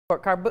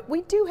Card, but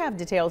we do have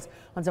details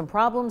on some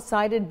problems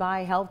cited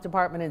by health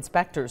department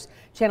inspectors.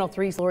 Channel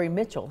 3's Lori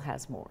Mitchell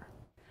has more.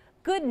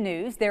 Good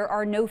news, there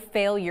are no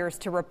failures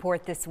to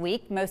report this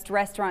week. Most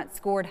restaurants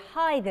scored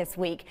high this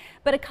week,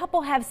 but a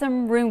couple have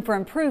some room for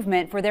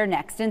improvement for their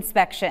next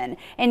inspection.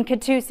 In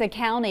Catoosa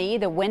County,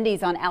 the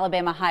Wendy's on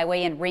Alabama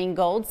Highway in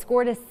Ringgold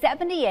scored a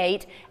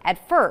 78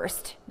 at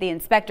first. The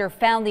inspector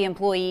found the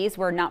employees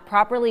were not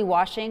properly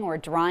washing or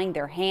drying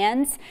their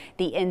hands.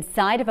 The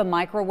inside of a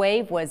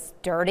microwave was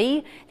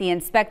dirty. The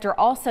inspector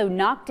also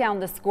knocked down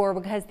the score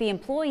because the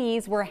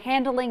employees were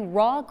handling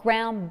raw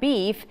ground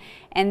beef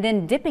and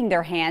then dipping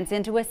their hands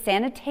into a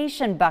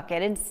sanitation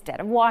bucket instead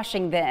of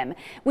washing them.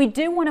 We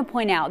do want to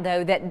point out,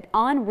 though, that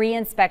on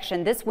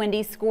re-inspection, this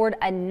Wendy's scored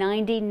a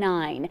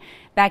 99.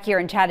 Back here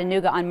in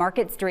Chattanooga on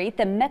Market Street,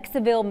 the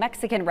Mexaville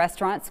Mexican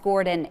restaurant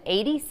scored an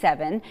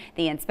 87.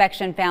 The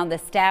inspection found the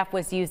staff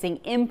was using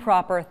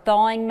improper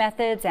thawing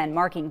methods and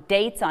marking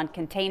dates on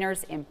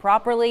containers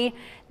improperly.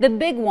 The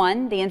big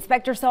one, the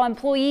inspector saw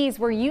employees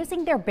were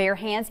using their bare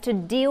hands to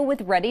deal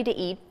with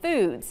ready-to-eat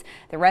foods.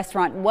 The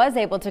restaurant was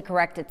able to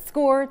correct its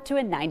score to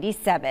a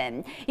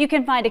 97. You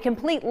can find a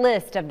complete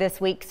list of this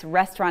week's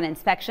restaurant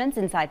inspections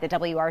inside the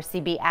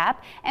WRCB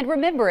app. And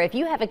remember, if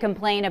you have a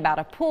complaint about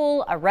a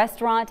pool, a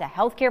restaurant, a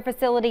healthcare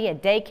facility, a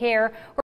daycare,